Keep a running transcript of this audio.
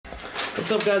What's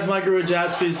up, guys? Mike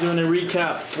Jaspy's doing a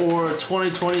recap for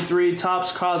 2023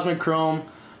 Topps Cosmic Chrome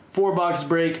 4-box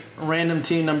break. Random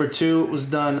team number 2 was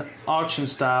done auction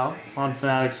style on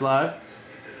Fanatics Live.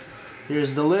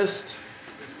 Here's the list.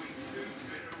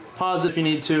 Pause if you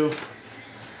need to.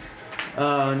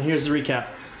 And here's the recap.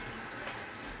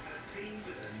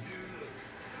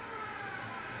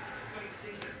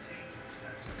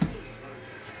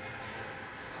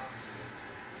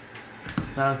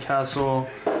 Mountcastle,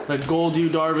 the gold U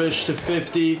Darvish to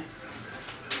 50,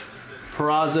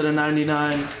 Peraza to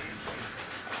 99,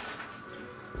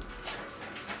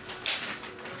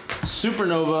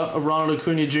 Supernova of Ronald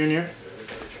Acuna Jr.,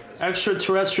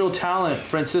 Extraterrestrial Talent,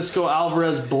 Francisco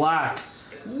Alvarez Black,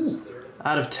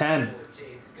 out of 10,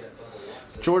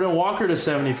 Jordan Walker to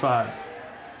 75,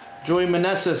 Joey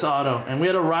Meneses auto, and we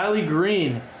had a Riley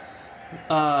Green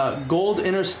gold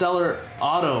Interstellar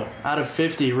auto out of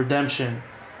 50 redemption.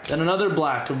 Then another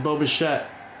black of Bo Bichette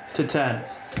to 10.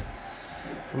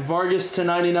 Vargas to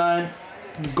 99.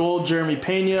 Gold Jeremy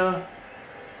Pena.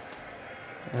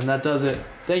 And that does it.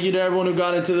 Thank you to everyone who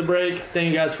got into the break. Thank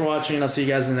you guys for watching, and I'll see you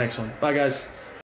guys in the next one. Bye, guys.